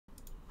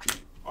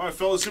All right,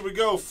 fellas, here we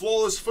go.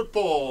 Flawless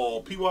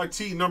Football,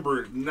 PYT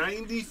number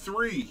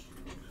 93.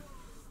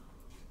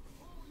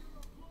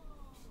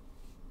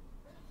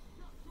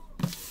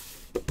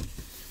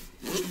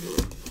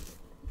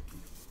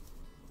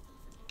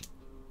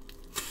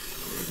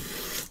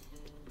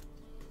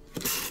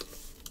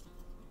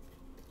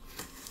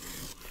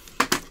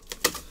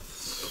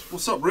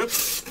 What's up, Rip?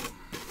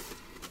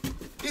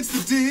 It's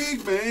the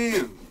Dig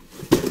Man.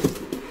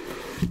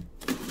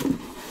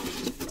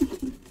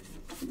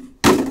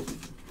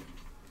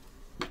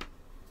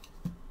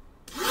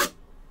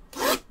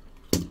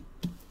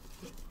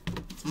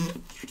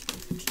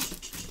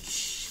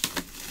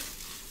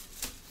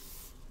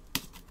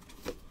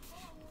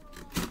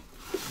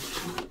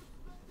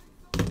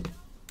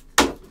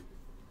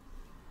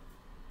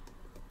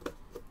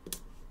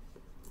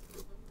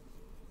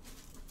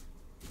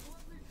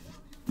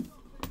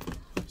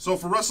 So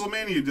for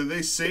WrestleMania, did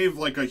they save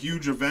like a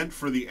huge event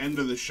for the end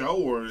of the show,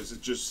 or is it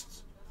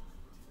just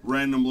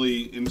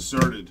randomly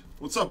inserted?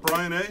 What's up,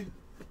 Brian A?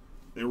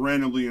 They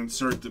randomly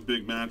insert the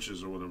big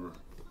matches or whatever.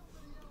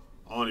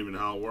 I don't even know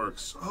how it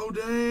works. Oh,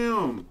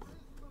 damn.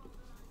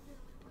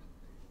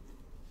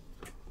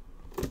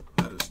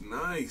 That is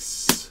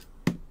nice.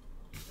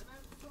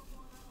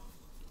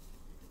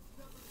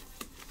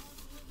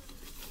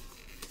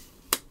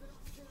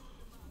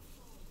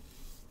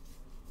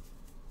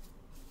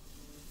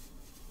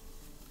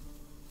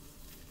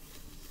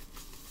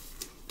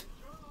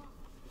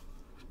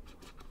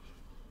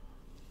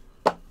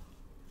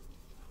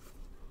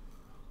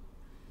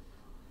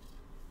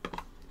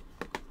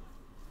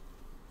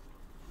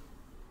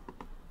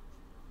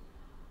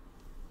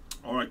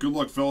 All right, good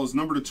luck, fellas.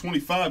 Number to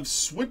 25,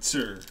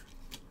 Switzer.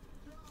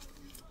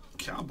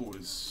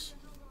 Cowboys.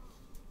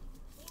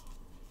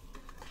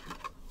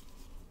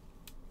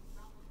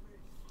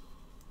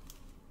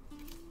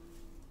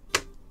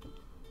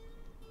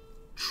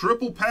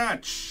 Triple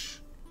patch.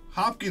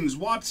 Hopkins,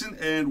 Watson,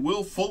 and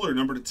Will Fuller,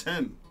 number to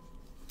 10.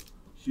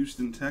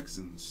 Houston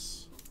Texans.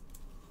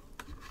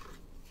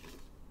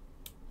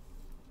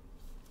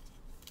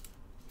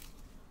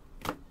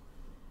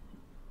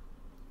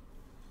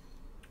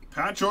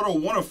 Patch auto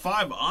 1 of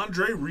 5,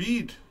 Andre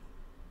Reed.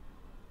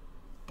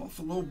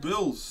 Buffalo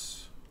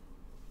Bills.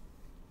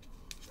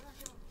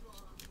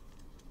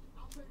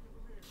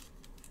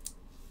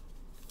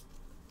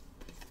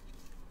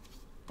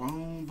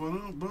 Boom,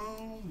 boom,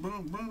 boom,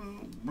 boom,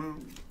 boom,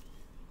 boom.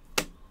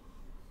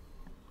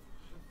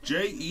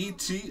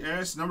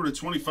 JETS number to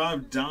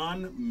 25,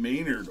 Don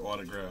Maynard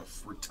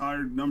autograph.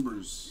 Retired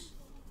numbers.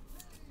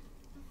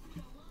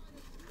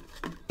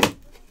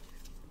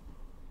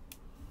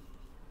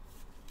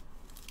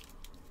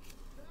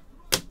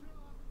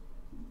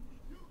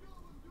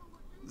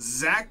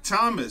 Zach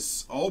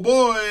Thomas. Oh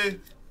boy.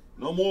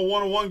 No more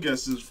one-on-one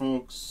guesses,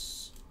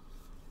 folks.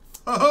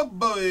 Oh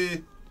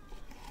boy.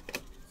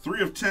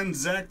 3 of 10,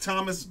 Zach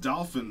Thomas,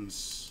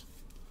 Dolphins.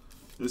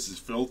 This is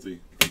filthy.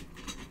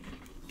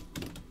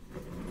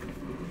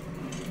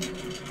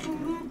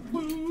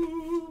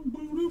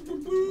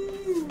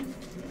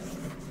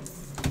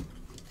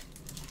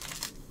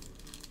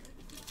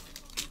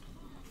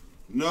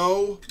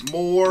 No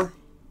more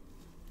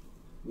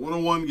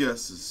one-on-one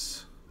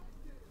guesses.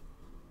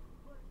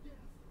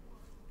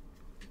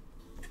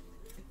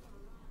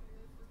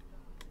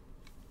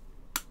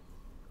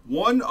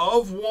 1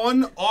 of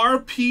 1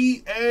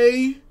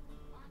 RPA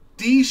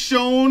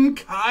Deshaun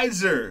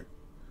Kaiser.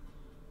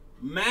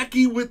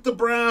 Mackey with the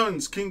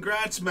Browns.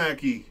 Congrats,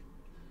 Mackey.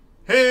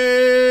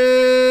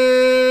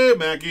 Hey,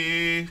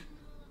 Mackey.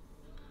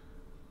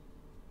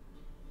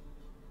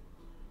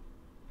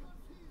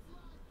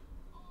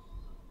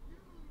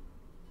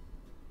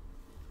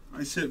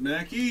 Nice hit,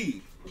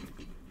 Mackey.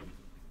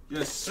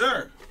 Yes,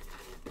 sir.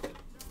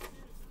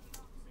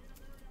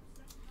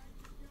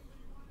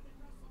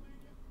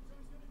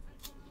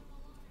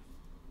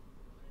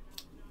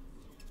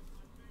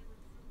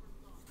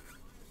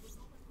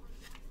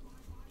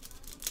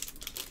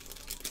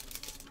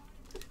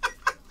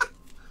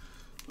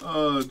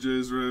 Oh,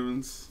 Jays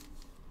Ravens.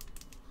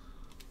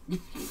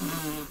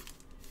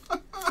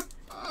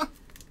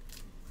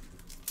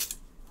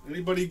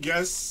 Anybody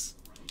guess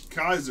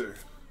Kaiser?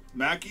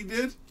 Mackey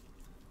did?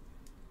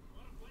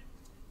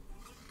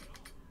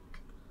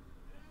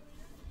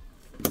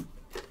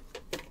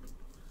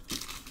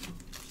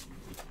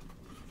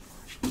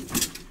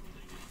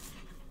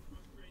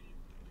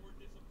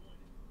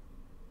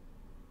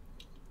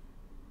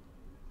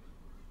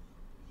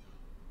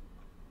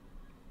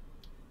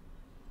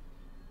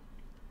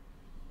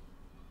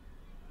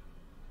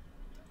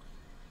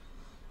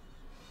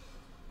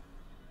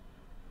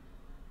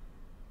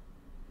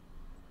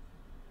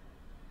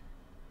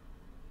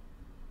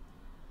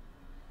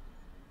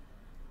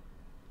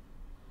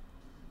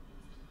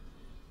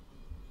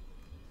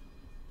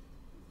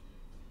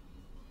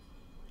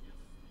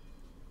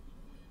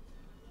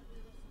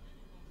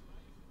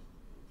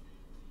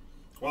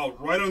 Wow,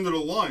 right under the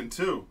line,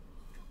 too.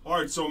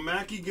 All right, so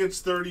Mackey gets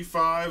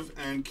 35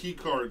 and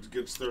Keycards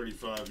gets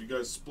 35. You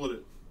guys split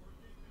it.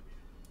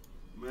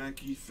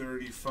 Mackey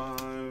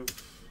 35.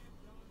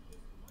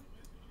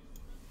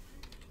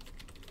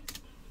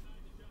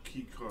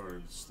 Key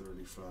cards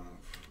 35.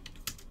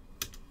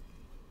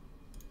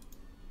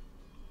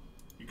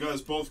 You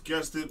guys both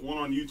guessed it. One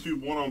on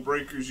YouTube, one on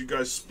Breakers. You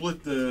guys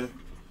split the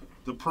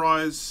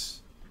prize.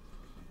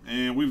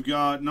 And we've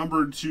got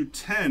numbered to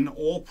 10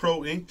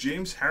 All-Pro Ink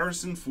James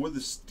Harrison for the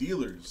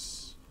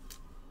Steelers.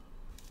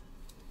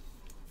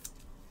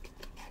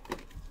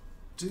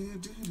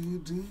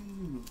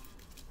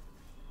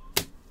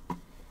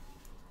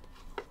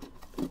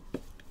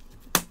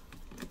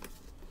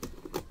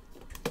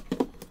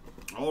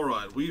 All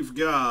right, we've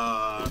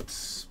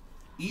got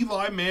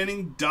Eli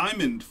Manning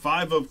Diamond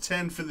 5 of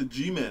 10 for the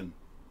G-Men.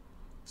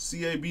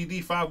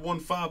 CABD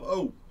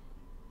 5150.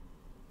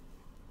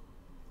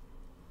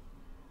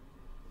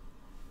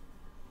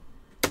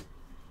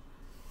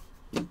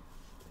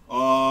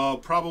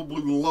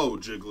 Probably low,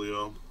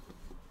 Jiglio.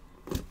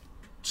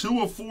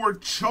 2 of 4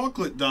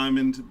 Chocolate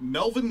Diamond,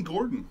 Melvin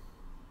Gordon.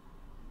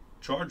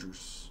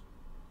 Chargers.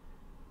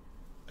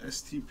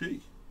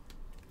 STP.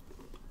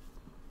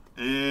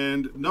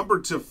 And number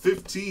to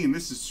 15,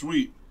 this is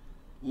sweet.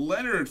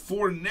 Leonard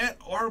Fournette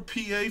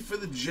RPA for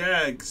the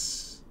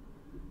Jags.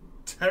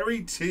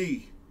 Terry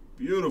T.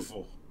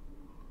 Beautiful.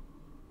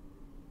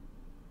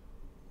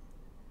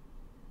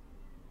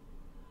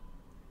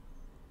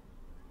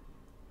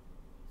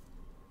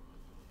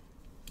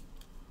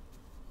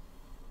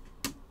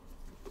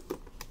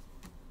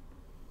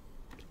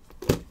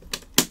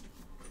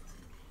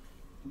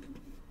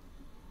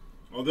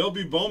 Oh, they'll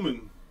be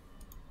Bowman,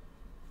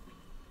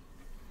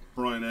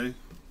 Brian A.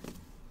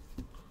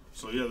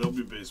 So yeah, they'll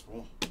be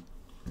baseball.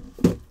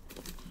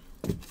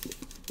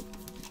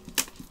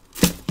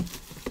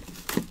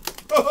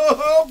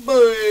 Oh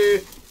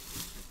boy!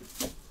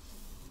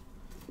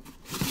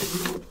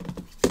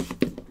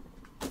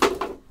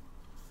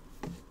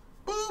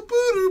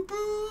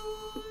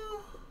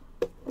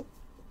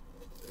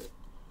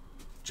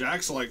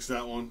 Jax likes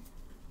that one.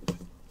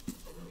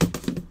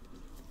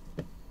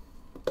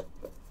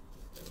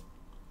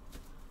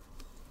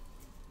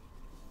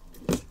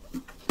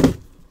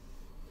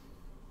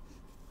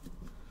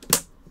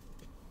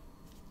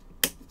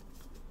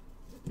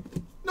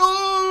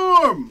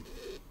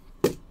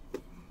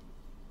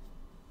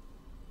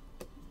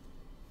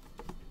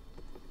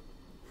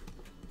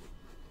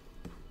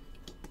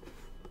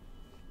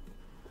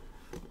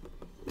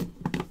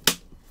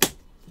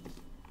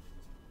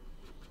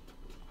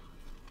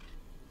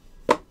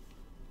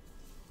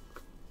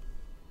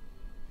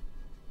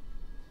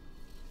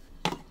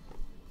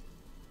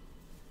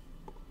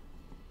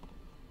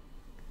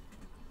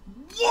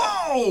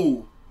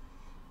 Whoa!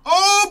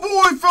 Oh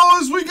boy,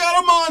 fellas, we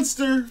got a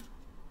monster.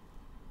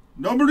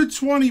 Number to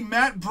 20,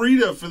 Matt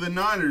Breida for the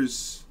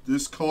Niners.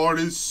 This card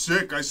is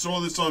sick. I saw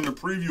this on the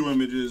preview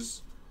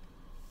images.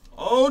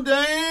 Oh,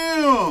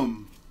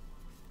 damn.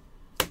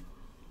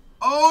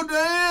 Oh,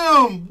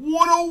 damn.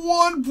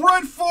 101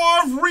 Brett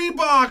Favre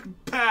Reebok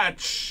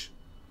patch.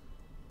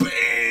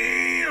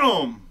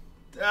 Bam!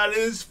 That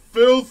is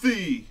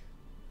filthy.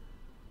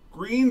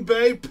 Green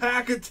Bay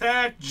Pack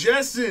Attack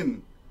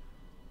Jessen.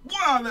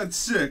 Wow, that's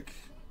sick.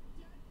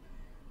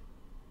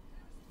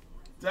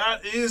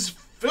 That is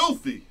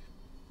filthy.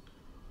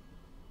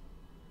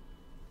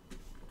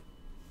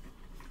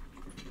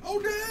 Oh,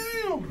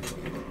 damn.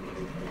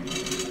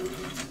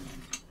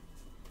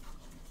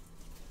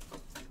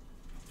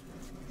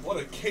 What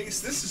a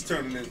case this is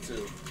turning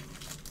into.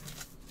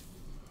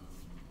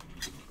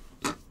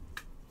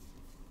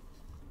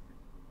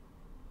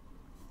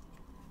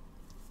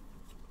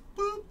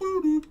 Boop,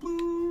 boop, boop,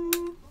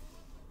 boop.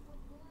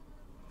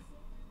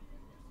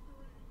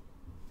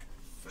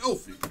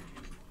 Filthy.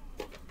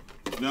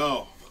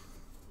 No.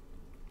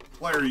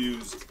 Player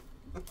used.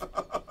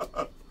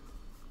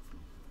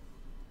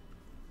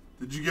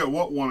 Did you get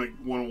what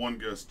one-on-one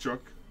guess,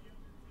 Chuck?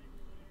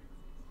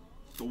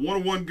 The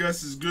one-on-one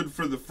guess is good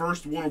for the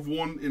first one of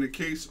one in a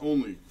case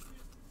only.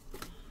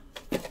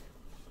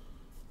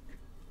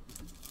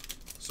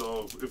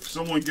 So if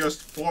someone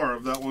guessed Favre,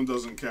 that one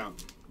doesn't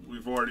count.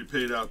 We've already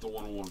paid out the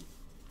one-on-one.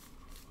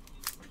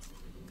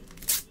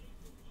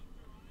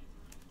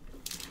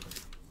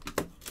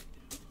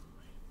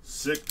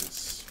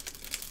 Sickness.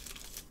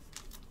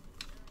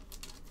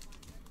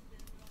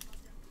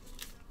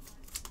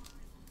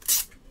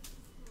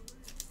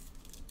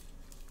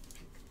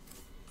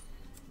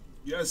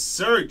 Yes,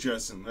 sir,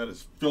 Jessen. That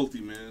is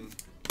filthy, man.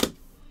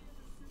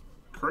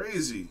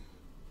 Crazy.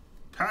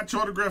 Patch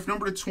autograph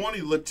number to 20,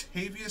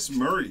 Latavius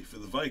Murray for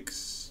the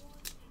Vikes.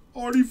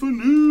 Artie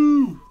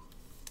Fanu.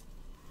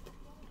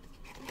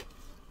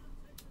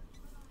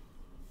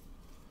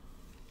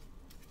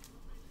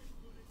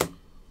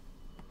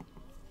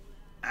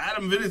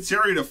 Adam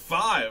Vinatieri to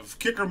 5.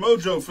 Kicker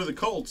Mojo for the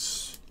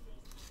Colts.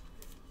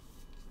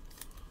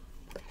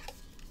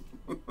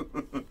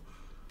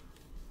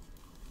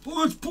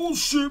 Well, that's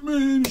bullshit,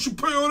 man. You should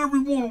pay out every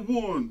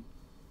one-on-one.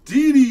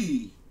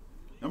 Didi.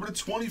 Number to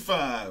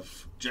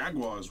 25.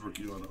 Jaguars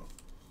rookie auto.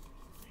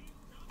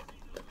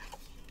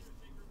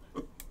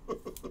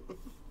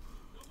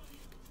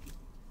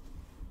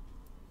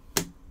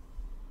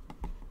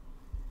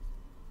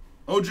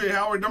 O.J.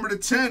 Howard, number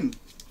 /10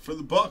 for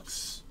the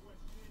Bucks.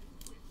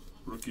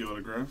 Rookie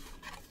autograph.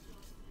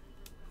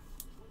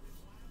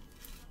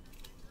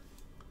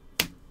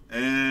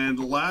 And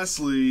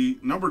lastly,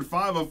 numbered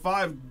 5 of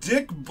 5,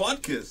 Dick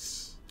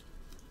Butkus.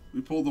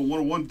 We pulled the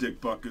 101 Dick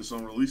Butkus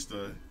on release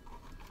day.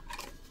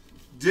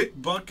 Dick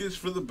Butkus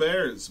for the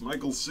Bears,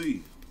 Michael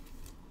C.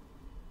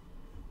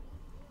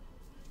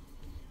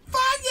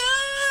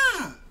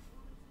 Fire!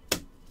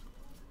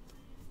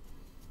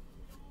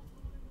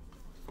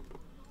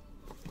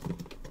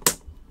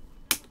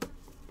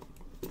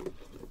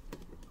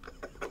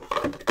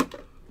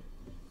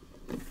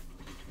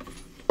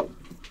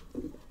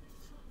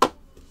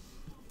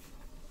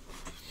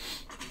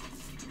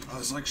 I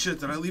was like, shit,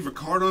 did I leave a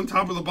card on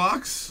top of the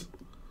box?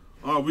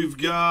 Oh, we've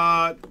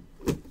got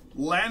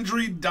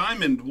Landry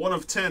Diamond, 1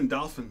 of 10,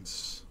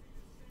 Dolphins.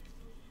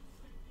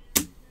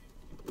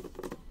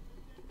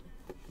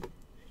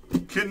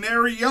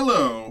 Canary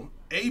Yellow,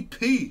 AP,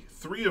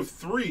 3 of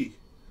 3.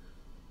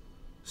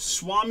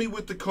 Swami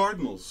with the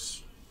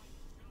Cardinals.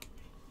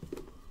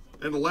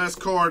 And the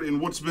last card in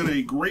what's been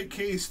a great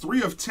case,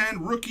 3 of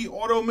 10, rookie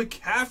auto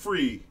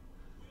McCaffrey.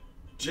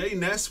 Jay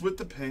Ness with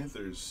the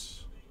Panthers.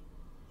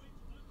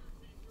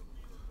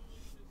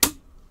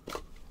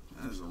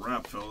 That is a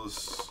wrap,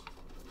 fellas.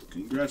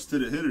 Congrats to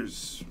the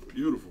hitters.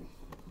 Beautiful.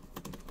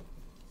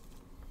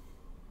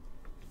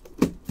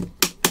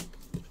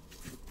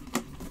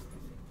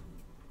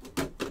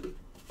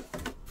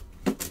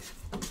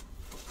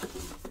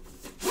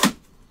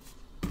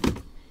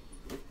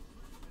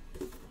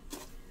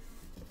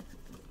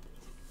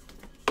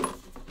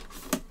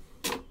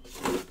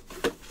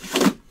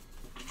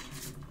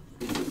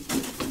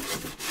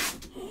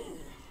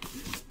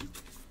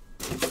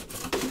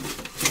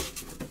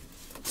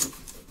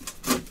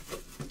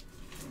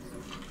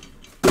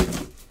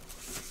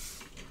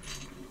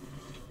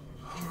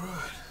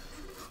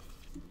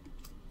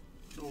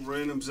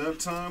 Random Zap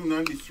time,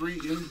 93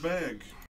 in the bag.